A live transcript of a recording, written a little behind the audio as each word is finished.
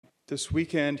This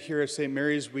weekend here at St.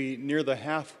 Mary's, we near the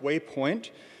halfway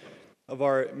point of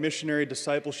our Missionary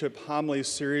Discipleship Homilies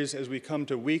series as we come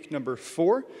to week number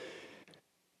 4,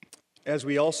 as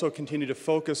we also continue to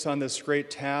focus on this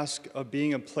great task of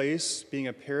being a place, being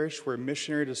a parish where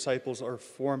missionary disciples are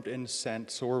formed and sent.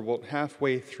 So we're about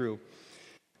halfway through.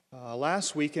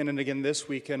 Last weekend and again this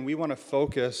weekend, we want to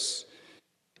focus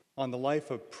on the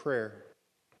life of prayer.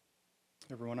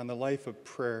 Everyone, on the life of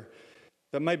prayer.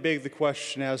 That might beg the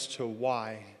question as to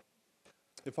why.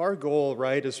 If our goal,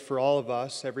 right, is for all of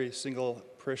us, every single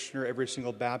parishioner, every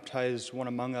single baptized one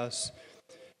among us,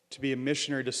 to be a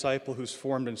missionary disciple who's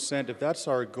formed and sent, if that's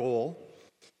our goal,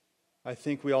 I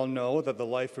think we all know that the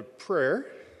life of prayer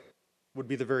would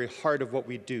be the very heart of what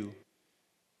we do.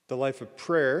 The life of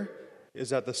prayer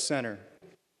is at the center.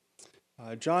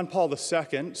 John Paul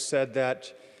II said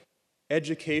that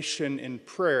education in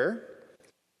prayer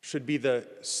should be the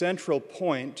central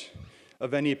point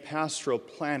of any pastoral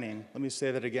planning. Let me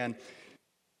say that again.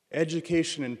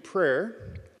 Education in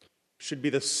prayer should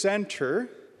be the center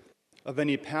of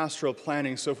any pastoral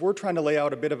planning. So if we're trying to lay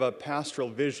out a bit of a pastoral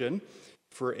vision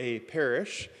for a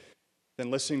parish,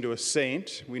 then listening to a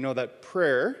saint, we know that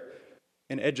prayer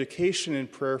and education in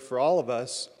prayer for all of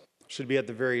us should be at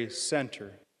the very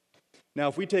center. Now,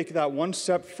 if we take that one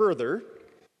step further,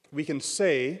 we can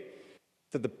say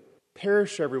that the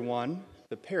parish, everyone,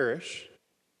 the parish,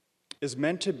 is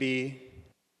meant to be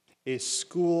a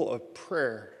school of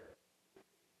prayer,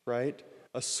 right?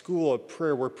 A school of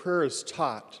prayer where prayer is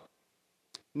taught.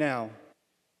 Now,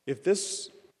 if this,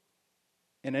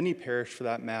 in any parish for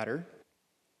that matter,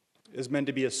 is meant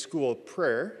to be a school of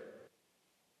prayer,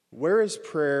 where is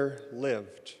prayer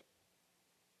lived,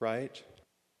 right?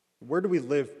 Where do we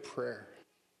live prayer?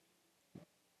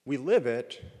 We live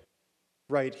it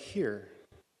right here.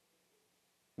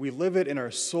 We live it in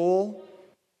our soul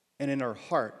and in our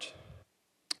heart.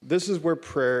 This is where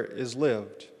prayer is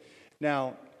lived.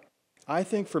 Now, I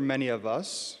think for many of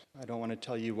us, I don't want to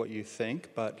tell you what you think,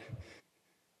 but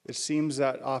it seems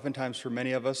that oftentimes for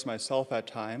many of us, myself at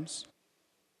times,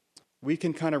 we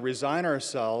can kind of resign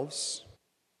ourselves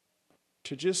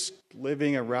to just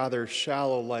living a rather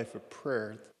shallow life of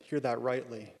prayer. Hear that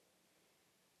rightly.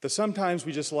 That sometimes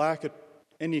we just lack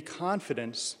any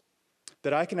confidence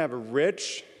that I can have a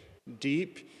rich,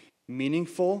 deep,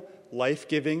 meaningful,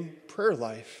 life-giving prayer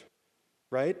life,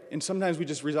 right? And sometimes we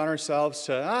just resign ourselves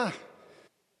to,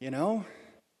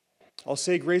 I'll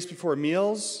say grace before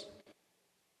meals.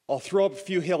 I'll throw up a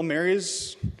few Hail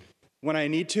Marys when I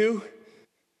need to.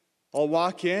 I'll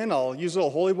walk in, I'll use a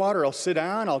little holy water, I'll sit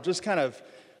down, I'll just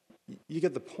you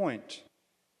get the point.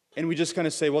 And we just kind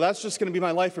of say, well, that's just going to be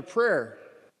my life of prayer.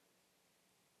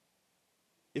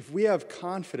 If we have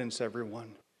confidence,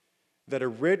 everyone, that a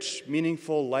rich,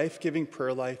 meaningful, life-giving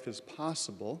prayer life is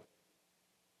possible,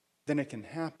 then it can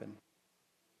happen.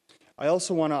 I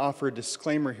also want to offer a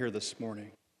disclaimer here this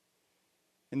morning.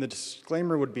 And the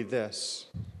disclaimer would be this.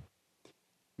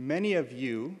 Many of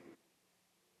you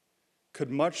could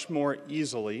much more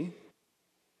easily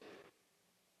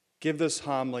give this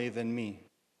homily than me.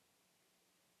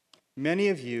 Many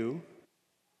of you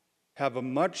have a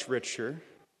much richer,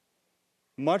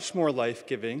 much more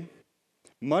life-giving,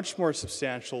 much more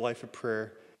substantial life of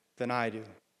prayer than I do.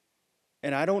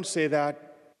 And I don't say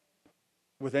that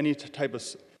with any type of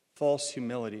false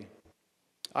humility.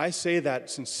 I say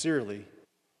that sincerely,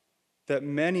 that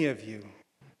many of you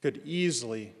could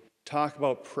easily talk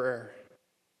about prayer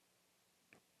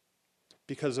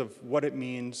because of what it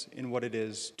means and what it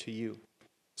is to you.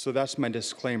 So that's my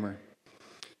disclaimer.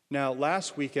 Now,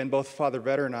 last weekend, both Father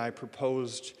Vetter and I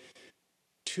proposed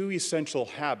 2 essential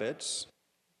habits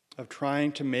of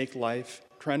trying to make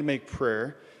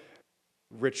prayer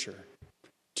richer.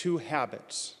 2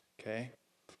 habits, okay?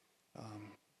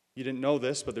 You didn't know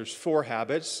this, but there's 4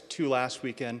 habits, 2 last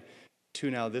weekend,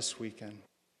 2 now this weekend.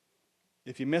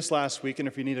 If you missed last weekend,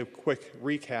 if you need a quick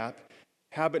recap,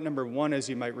 habit number 1, as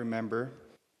you might remember,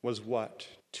 was what?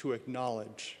 To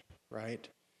acknowledge, right?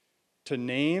 To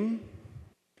name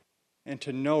and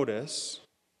to notice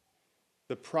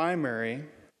the primary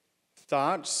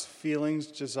thoughts, feelings,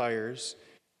 desires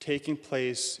taking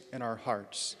place in our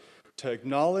hearts. To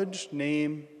acknowledge,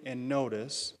 name, and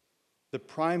notice the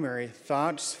primary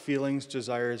thoughts, feelings,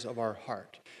 desires of our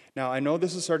heart. Now, I know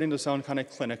this is starting to sound kind of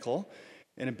clinical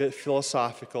and a bit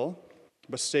philosophical,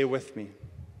 but stay with me.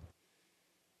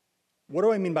 What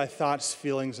do I mean by thoughts,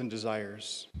 feelings, and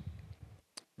desires?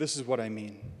 This is what I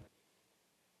mean.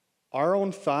 Our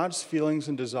own thoughts, feelings,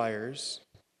 and desires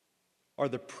are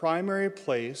the primary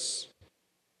place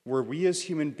where we as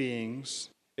human beings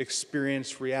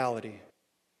experience reality.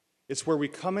 It's where we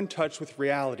come in touch with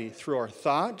reality through our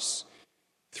thoughts,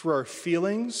 through our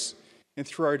feelings, and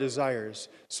through our desires.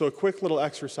 So a quick little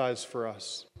exercise for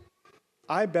us.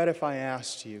 I bet if I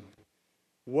asked you,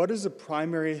 what is the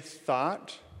primary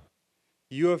thought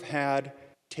you have had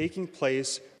taking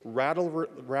place,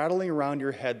 rattling around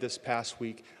your head this past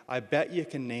week? I bet you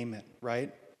can name it,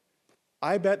 right?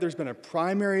 I bet there's been a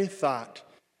primary thought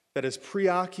that has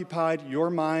preoccupied your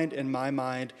mind and my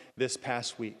mind this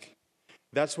past week.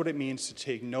 That's what it means to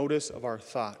take notice of our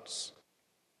thoughts.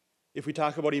 If we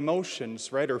talk about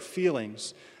emotions, right, or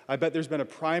feelings, I bet there's been a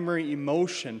primary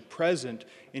emotion present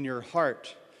in your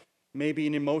heart. Maybe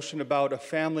an emotion about a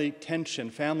family tension,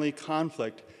 family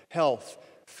conflict, health,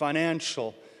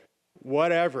 financial,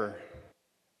 whatever.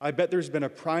 I bet there's been a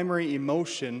primary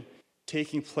emotion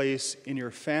taking place in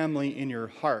your family, in your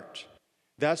heart.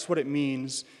 That's what it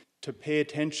means to pay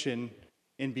attention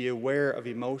and be aware of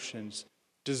emotions.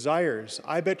 Desires.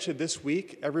 I bet you this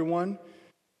week, everyone,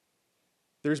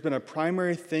 there's been a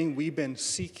primary thing we've been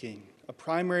seeking, a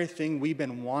primary thing we've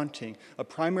been wanting, a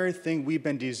primary thing we've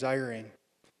been desiring.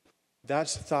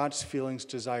 That's thoughts, feelings,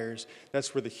 desires.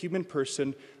 That's where the human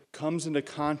person comes into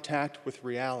contact with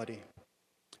reality.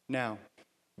 Now,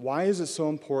 why is it so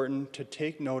important to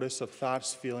take notice of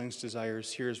thoughts, feelings,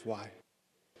 desires? Here's why.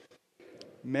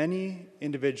 Many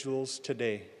individuals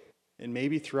today, and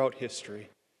maybe throughout history,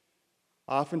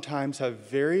 oftentimes have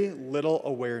very little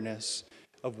awareness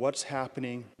of what's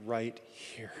happening right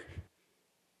here.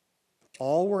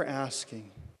 All we're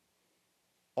asking,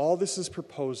 all this is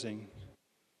proposing,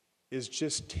 is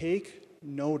just take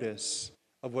notice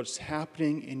of what's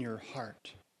happening in your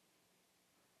heart.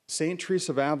 St.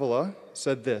 Teresa of Avila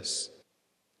said this: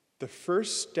 the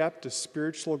first step to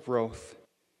spiritual growth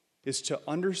is to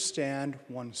understand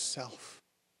oneself.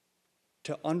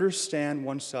 To understand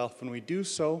oneself. When we do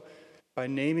so, by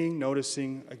naming,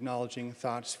 noticing, acknowledging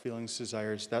thoughts, feelings,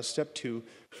 desires. That's step 2.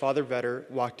 Father Vetter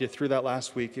walked you through that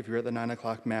last week if you're at the 9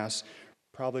 o'clock Mass.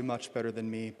 Probably much better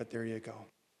than me, but there you go.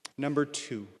 Number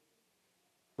 2,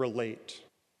 relate.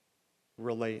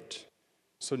 Relate.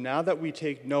 So now that we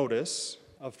take notice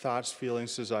of thoughts,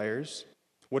 feelings, desires,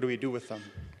 what do we do with them?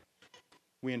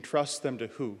 We entrust them to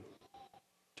who?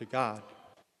 To God.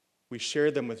 We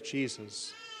share them with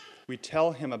Jesus. We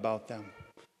tell him about them.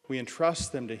 We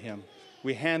entrust them to him.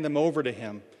 We hand them over to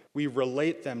him. We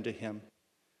relate them to him.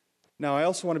 Now, I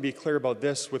also want to be clear about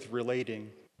this with relating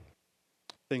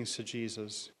things to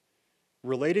Jesus.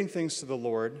 Relating things to the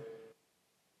Lord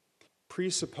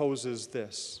presupposes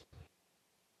this: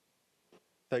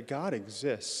 that God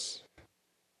exists,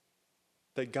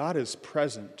 that God is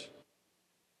present,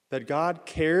 that God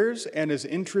cares and is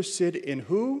interested in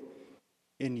who?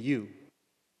 In you.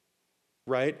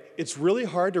 Right? It's really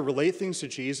hard to relate things to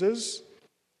Jesus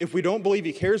if we don't believe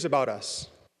he cares about us.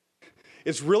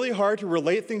 It's really hard to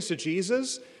relate things to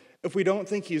Jesus if we don't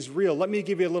think he's real. Let me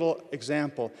give you a little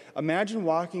example. Imagine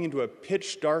walking into a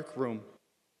pitch dark room,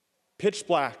 pitch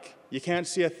black, you can't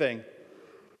see a thing,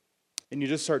 and you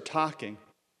just start talking.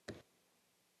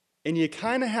 And you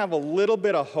kind of have a little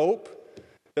bit of hope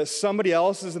that somebody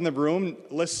else is in the room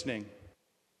listening.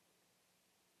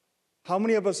 How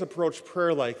many of us approach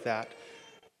prayer like that?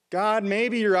 God,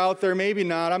 maybe you're out there, maybe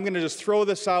not. I'm going to just throw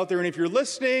this out there, and if you're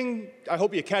listening, I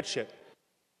hope you catch it.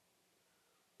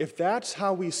 If that's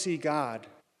how we see God,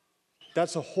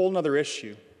 that's a whole nother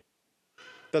issue.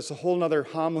 That's a whole nother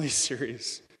homily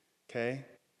series, okay?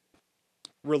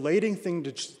 Relating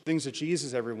things to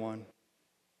Jesus, everyone,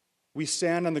 we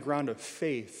stand on the ground of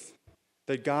faith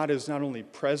that God is not only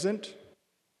present,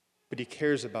 but he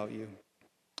cares about you.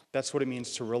 That's what it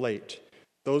means to relate.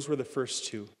 Those were the first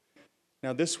 2.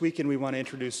 Now, this weekend, we want to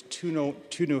introduce two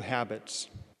new habits.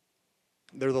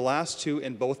 They're the last 2,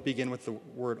 and both begin with the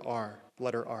word R,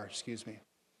 letter R,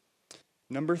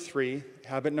 Number 3,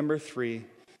 habit number 3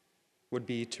 would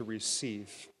be to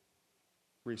receive.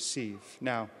 Receive.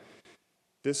 Now,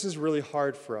 this is really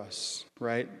hard for us,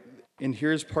 right? And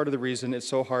here's part of the reason it's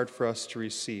so hard for us to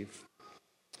receive.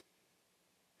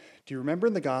 Do you remember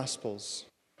in the Gospels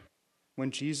when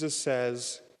Jesus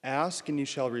says, ask and you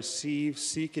shall receive,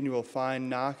 seek and you will find,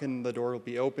 knock and the door will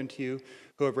be open to you.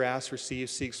 Whoever asks,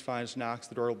 receives, seeks, finds, knocks,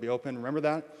 the door will be open. Remember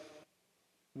that?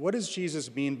 What does Jesus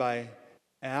mean by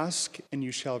ask and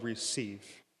you shall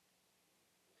receive?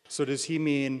 So does he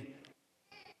mean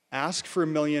ask for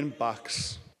 $1 million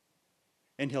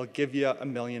and he'll give you $1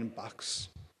 million?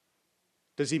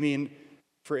 Does he mean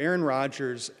for Aaron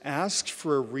Rodgers, ask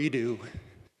for a redo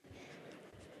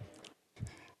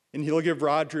and he'll give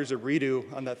Rodgers a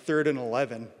redo on that 3rd and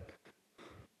 11?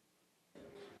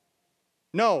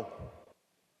 No,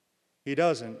 he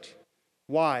doesn't.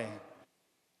 Why?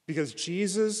 Because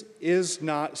Jesus is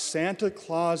not Santa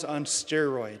Claus on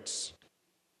steroids.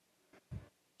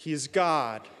 He's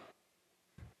God.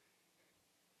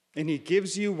 And he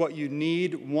gives you what you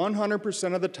need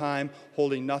 100% of the time,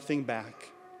 holding nothing back.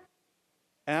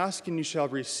 Ask and you shall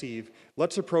receive.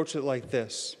 Let's approach it like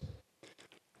this.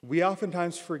 We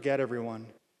oftentimes forget, everyone,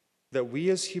 that we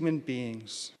as human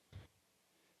beings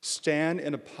stand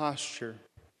in a posture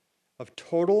of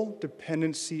total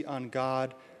dependency on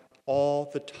God all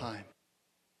the time.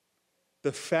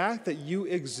 The fact that you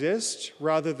exist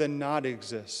rather than not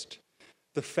exist.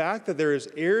 The fact that there is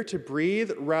air to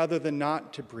breathe rather than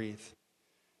not to breathe.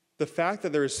 The fact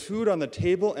that there is food on the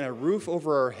table and a roof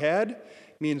over our head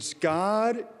means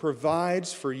God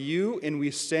provides for you, and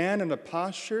we stand in a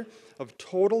posture of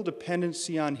total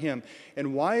dependency on him.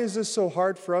 And why is this so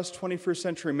hard for us 21st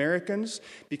century Americans?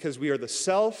 Because we are the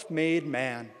self-made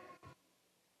man.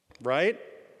 Right?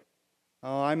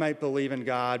 Oh, I might believe in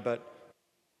God, but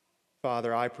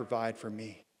Father, I provide for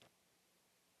me.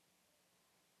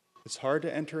 It's hard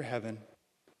to enter heaven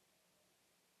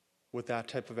with that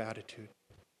type of attitude.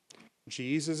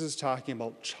 Jesus is talking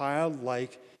about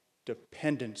childlike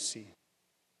dependency.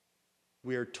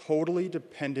 We are totally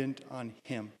dependent on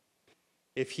him.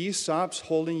 If he stops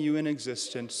holding you in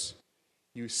existence,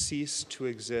 you cease to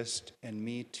exist, and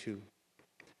me too.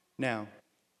 Now,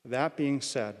 that being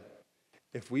said,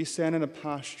 if we stand in a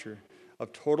posture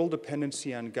of total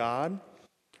dependency on God,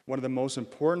 one of the most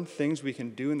important things we can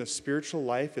do in the spiritual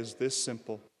life is this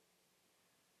simple.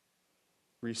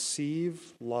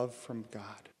 Receive love from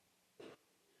God.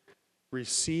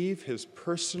 Receive his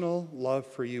personal love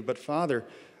for you. But Father,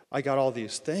 I got all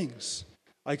these things.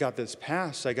 I got this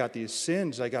past. I got these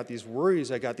sins. I got these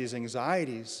worries. I got these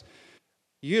anxieties.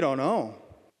 You don't know.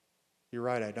 You're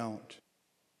right, I don't.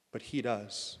 But he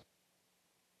does.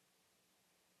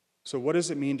 So what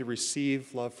does it mean to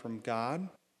receive love from God?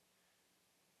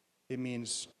 It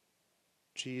means,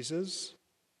 Jesus,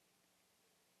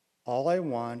 all I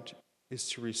want is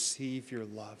to receive your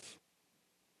love.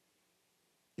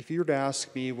 If you were to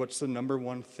ask me what's the number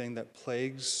one thing that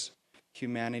plagues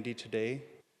humanity today,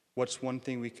 what's one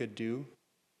thing we could do?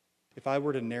 If I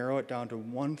were to narrow it down to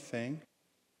one thing,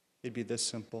 it'd be this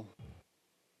simple.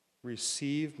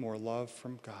 Receive more love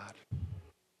from God.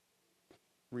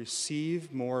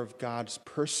 Receive more of God's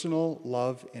personal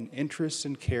love and interest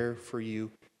and care for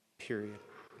you, period.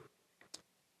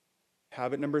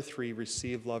 Habit number 3,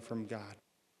 receive love from God.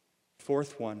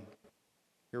 Fourth one,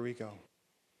 here we go.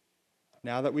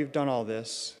 Now that we've done all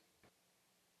this,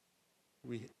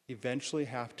 we eventually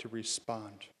have to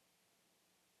respond.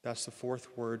 That's the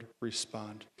fourth word,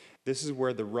 respond. This is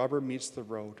where the rubber meets the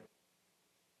road,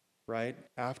 right?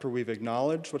 After we've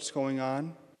acknowledged what's going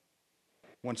on,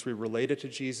 once we relate it to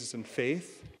Jesus in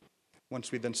faith,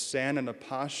 once we then stand in a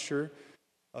posture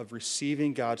of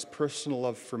receiving God's personal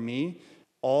love for me,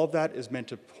 all of that is meant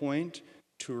to point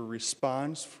to a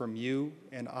response from you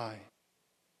and I.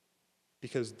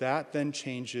 Because that then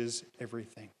changes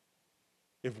everything.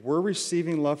 If we're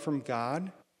receiving love from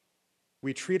God,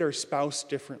 we treat our spouse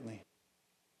differently.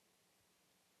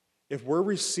 If we're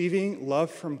receiving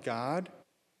love from God,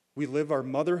 we live our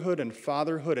motherhood and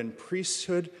fatherhood and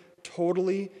priesthood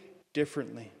totally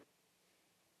differently.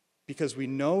 Because we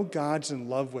know God's in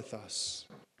love with us.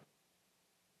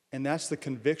 And that's the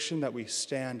conviction that we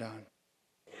stand on.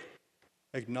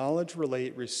 Acknowledge,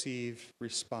 relate, receive,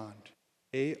 respond.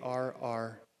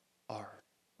 ARRR.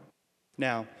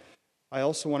 Now, I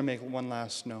also want to make one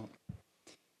last note.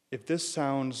 If this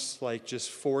sounds like just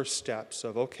 4 steps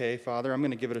of, okay, Father, I'm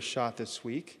going to give it a shot this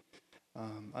week.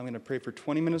 I'm going to pray for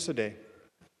 20 minutes a day.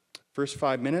 First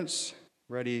 5 minutes,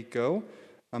 ready, go.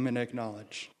 I'm going to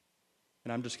acknowledge.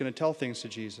 And I'm just going to tell things to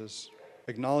Jesus.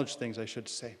 Acknowledge things, I should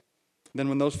say. Then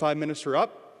when those 5 minutes are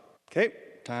up, okay,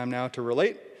 time now to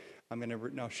relate. I'm going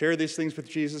to now share these things with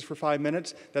Jesus for 5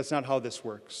 minutes. That's not how this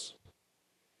works.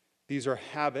 These are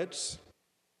habits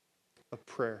of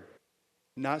prayer,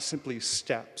 not simply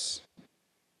steps.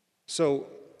 So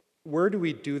where do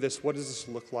we do this? What does this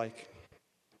look like?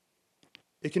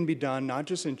 It can be done not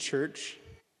just in church.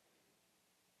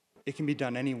 It can be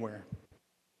done anywhere.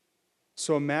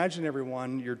 So imagine,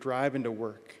 everyone, you're driving to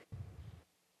work.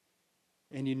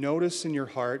 And you notice in your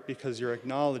heart, because you're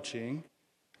acknowledging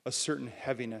a certain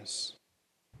heaviness.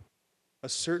 A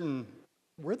certain,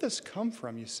 where'd this come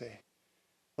from, you say?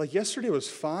 Like yesterday was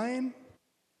fine.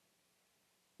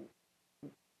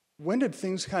 When did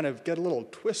things kind of get a little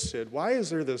twisted? Why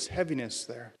is there this heaviness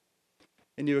there?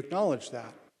 And you acknowledge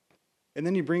that. And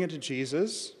then you bring it to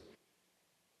Jesus,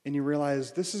 and you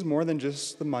realize this is more than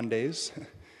just the Mondays.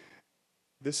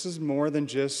 This is more than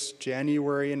just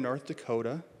January in North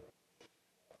Dakota.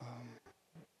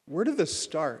 where did this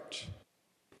start?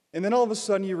 And then all of a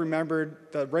sudden you remembered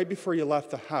that right before you left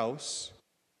the house,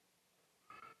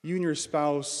 you and your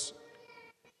spouse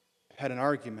had an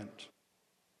argument.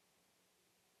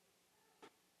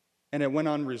 And it went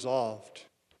unresolved.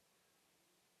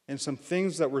 And some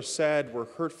things that were said were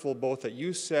hurtful, both that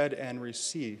you said and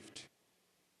received.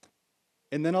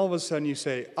 And then all of a sudden you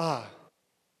say,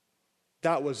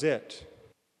 that was it.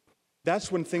 That's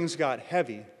when things got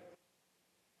heavy.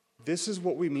 This is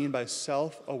what we mean by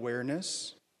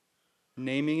self-awareness,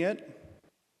 naming it,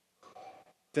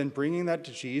 then bringing that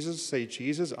to Jesus, say,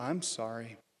 Jesus, I'm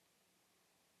sorry.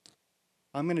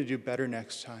 I'm going to do better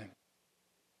next time.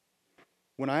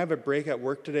 When I have a break at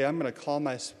work today, I'm going to call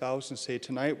my spouse and say,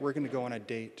 tonight we're going to go on a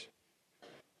date.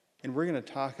 And we're going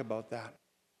to talk about that.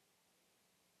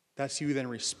 That's you then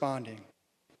responding.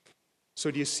 So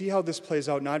do you see how this plays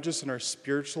out, not just in our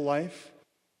spiritual life,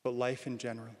 but life in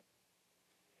general?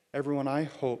 Everyone, I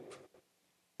hope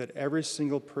that every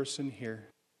single person here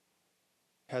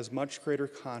has much greater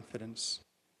confidence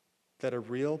that a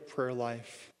real prayer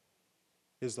life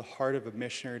is the heart of a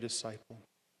missionary disciple.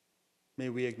 May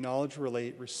we acknowledge,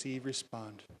 relate, receive,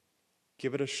 respond.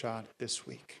 Give it a shot this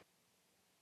week.